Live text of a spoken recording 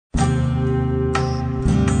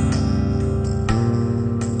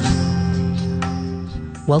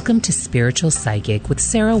Welcome to Spiritual Psychic with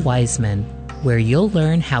Sara Wiseman, where you'll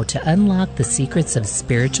learn how to unlock the secrets of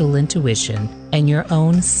spiritual intuition and your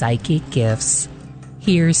own psychic gifts.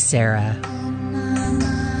 Here's Sara.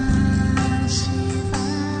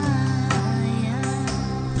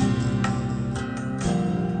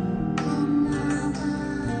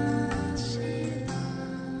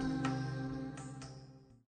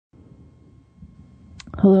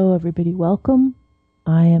 Hello, everybody. Welcome.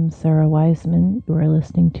 I am Sara Wiseman. You are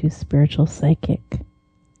listening to Spiritual Psychic.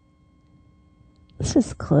 Let's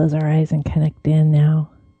just close our eyes and connect in now.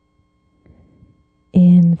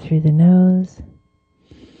 In through the nose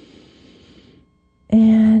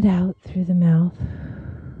and out through the mouth.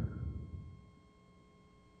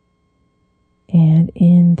 And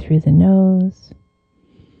in through the nose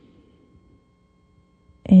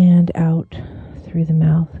and out through the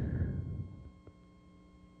mouth.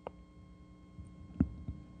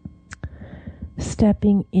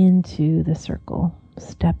 Stepping into the circle.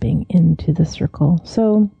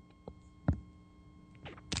 So,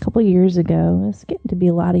 a couple years ago, it's getting to be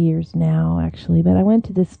a lot of years now, actually, but I went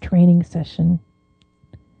to this training session.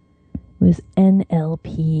 It was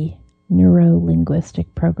NLP,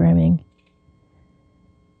 Neuro-Linguistic Programming.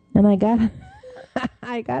 And I gotta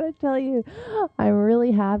tell you, I'm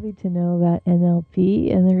really happy to know about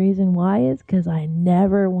NLP, and the reason why is because I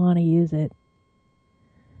never want to use it.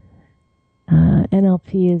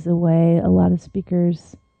 NLP is a way a lot of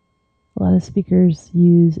speakers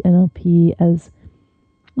use NLP as,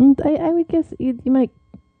 I would guess you might,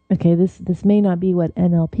 okay, this may not be what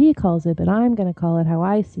NLP calls it, but I'm going to call it how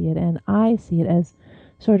I see it, and I see it as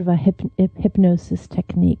sort of a hypnosis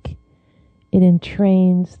technique. It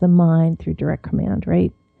entrains the mind through direct command,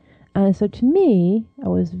 right? And so to me, I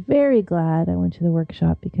was very glad I went to the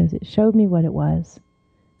workshop because it showed me what it was,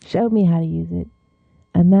 showed me how to use it.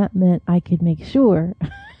 And that meant I could make sure,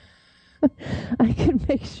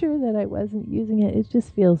 that I wasn't using it. It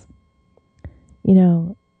just feels,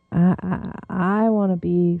 I want to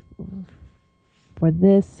be,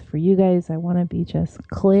 for you guys, I want to be just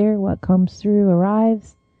clear. What comes through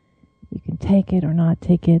arrives. You can take it or not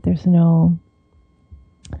take it. There's no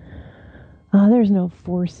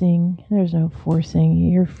forcing.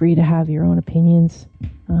 You're free to have your own opinions.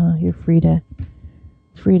 You're free to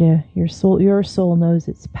your soul knows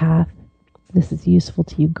its path. If this is useful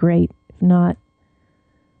to you, great. If not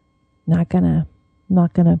gonna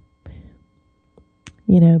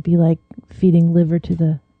be like feeding liver to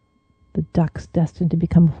the ducks destined to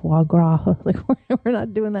become foie gras. Like we're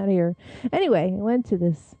not doing that here. Anyway, I went to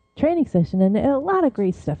this training session and a lot of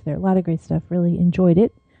great stuff there. Really enjoyed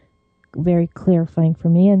it. Very clarifying for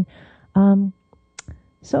me. And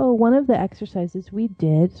so one of the exercises we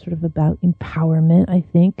did, sort of about empowerment, I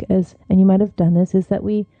think, and you might have done this, is that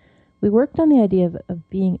we worked on the idea of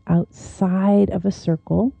being outside of a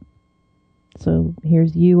circle. So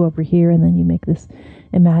here's you over here, and then you make this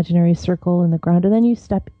imaginary circle in the ground, and then you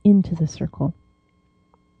step into the circle.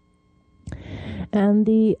 And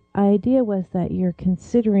the idea was that you're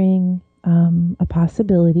considering a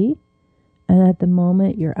possibility, and at the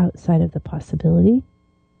moment you're outside of the possibility.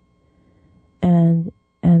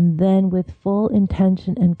 And then with full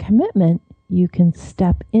intention and commitment, you can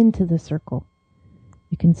step into the circle.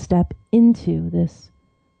 You can step into this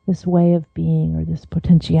way of being, or this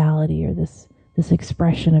potentiality, or this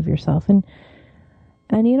expression of yourself. And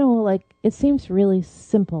it seems really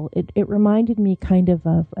simple. It reminded me kind of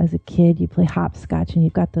as a kid, you play hopscotch and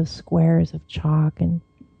you've got those squares of chalk and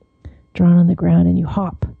drawn on the ground, and you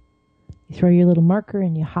hop. You throw your little marker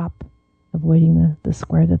and you hop, avoiding the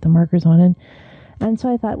square that the marker's on. And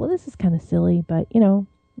so I thought, well, this is kind of silly, but,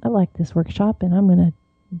 I like this workshop and I'm going to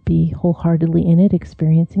be wholeheartedly in it,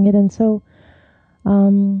 experiencing it. And so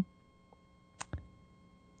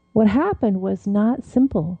what happened was not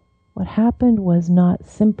simple.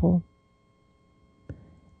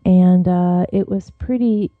 And it was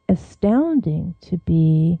pretty astounding to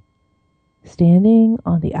be standing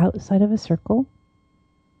on the outside of a circle,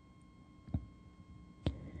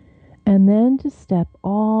 and then to step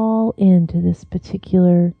all into this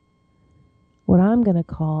particular, what I'm going to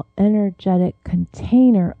call, energetic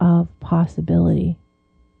container of possibility.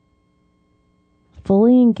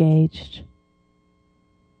 Fully engaged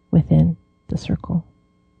within the circle.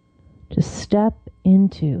 To step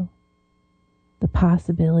into the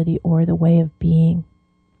possibility or the way of being.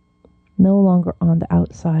 No longer on the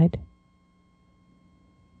outside.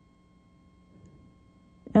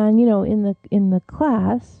 And in the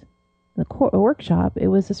class, the workshop, it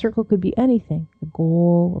was, a circle could be anything. A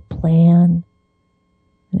goal, a plan,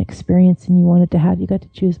 an experience and you wanted to have, you got to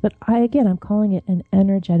choose. But I'm calling it an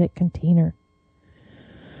energetic container.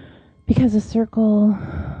 Because a circle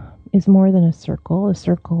is more than a circle. A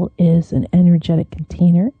circle is an energetic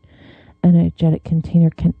container. An energetic container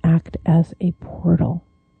can act as a portal.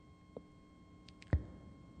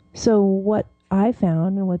 So what I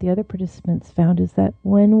found and what the other participants found is that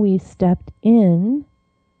when we stepped in,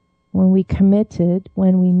 when we committed,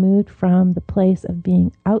 when we moved from the place of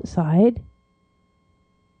being outside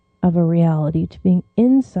of a reality to being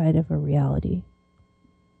inside of a reality,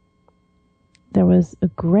 there was a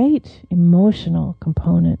great emotional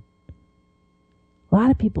component. A lot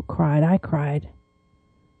of people cried. I cried.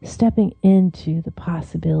 Stepping into the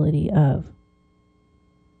possibility of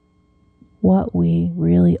what we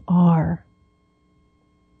really are.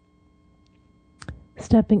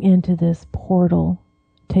 Stepping into this portal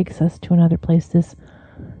takes us to another place, this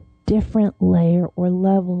different layer or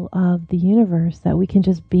level of the universe that we can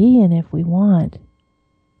just be in if we want.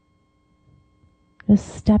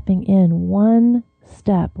 Just stepping in, one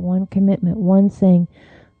step, one commitment, one saying,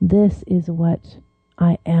 this is what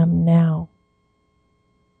I am now.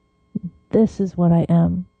 This is what I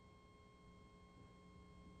am.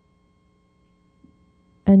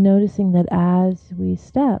 And noticing that as we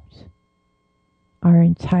stepped, our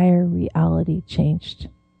entire reality changed.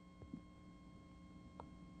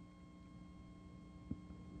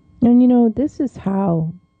 And this is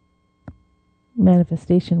how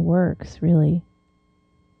manifestation works, really.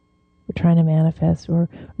 We're trying to manifest, or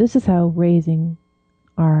this is how elevating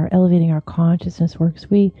our consciousness works.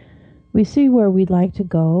 We see where we'd like to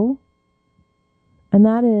go, and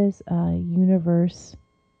that is a universe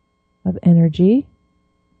of energy.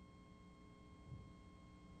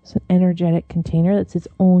 It's an energetic container that's its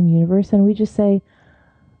own universe, and we just say,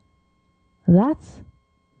 that's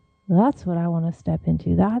what I want to step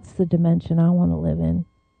into. That's the dimension I want to live in.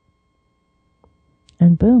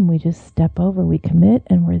 And boom, we just step over, we commit,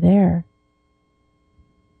 and we're there.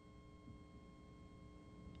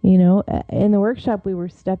 In the workshop, we were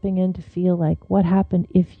stepping in to feel like, what happened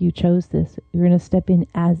if you chose this? You're going to step in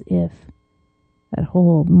as if. That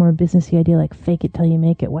whole more businessy idea, like fake it till you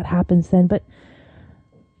make it. What happens then? But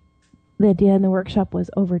the idea in the workshop was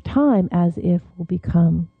over time, as if will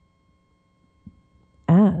become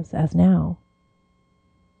as now.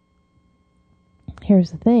 Here's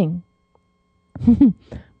the thing.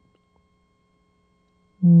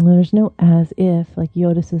 There's no as if, like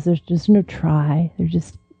Yoda says, there's just no try. There's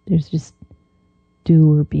just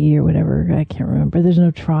do or be or whatever. I can't remember. There's no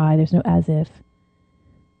try. There's no as if.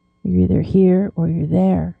 You're either here or you're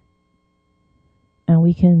there. And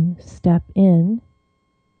we can step in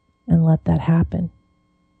and let that happen.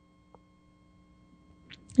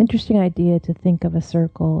 Interesting idea to think of a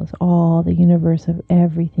circle as all the universe of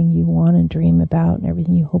everything you want and dream about and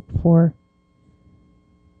everything you hope for.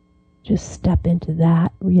 Just step into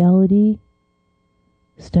that reality.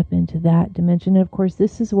 Step into that dimension. And of course,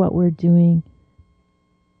 this is what we're doing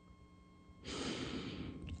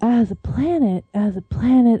as a planet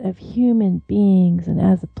of human beings, and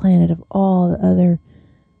as a planet of all the other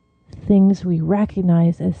things we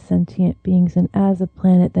recognize as sentient beings, and as a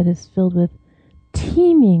planet that is filled with,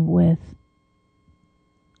 teeming with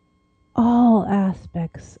all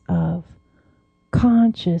aspects of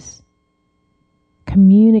conscious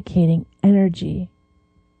communicating energy.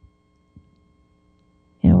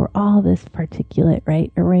 We're all this particulate,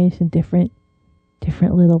 right? Arranged in different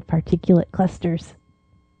little particulate clusters.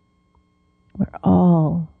 We're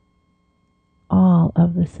all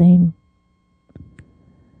of the same.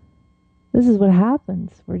 This is what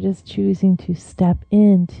happens. We're just choosing to step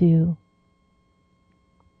into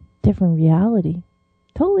different reality.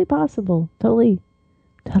 Totally possible. Totally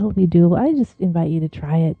doable. I just invite you to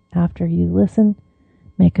try it after you listen.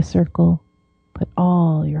 Make a circle. Put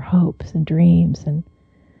all your hopes and dreams and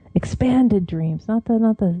expanded dreams. Not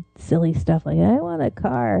the silly stuff like, I want a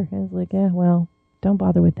car. And it's like, well, don't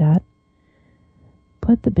bother with that.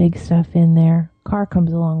 Put the big stuff in there. Car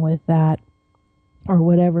comes along with that. Or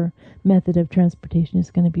whatever method of transportation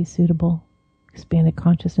is going to be suitable. Expanded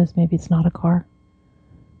consciousness, maybe it's not a car.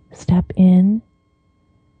 Step in.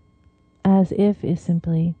 As if is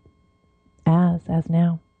simply as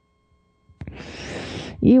now.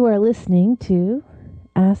 You are listening to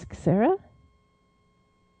Ask Sara.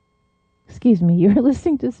 You're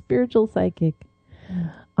listening to Spiritual Psychic.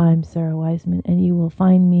 I'm Sara Wiseman, and you will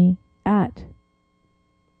find me at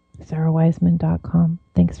sarawiseman.com.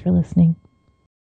 Thanks for listening.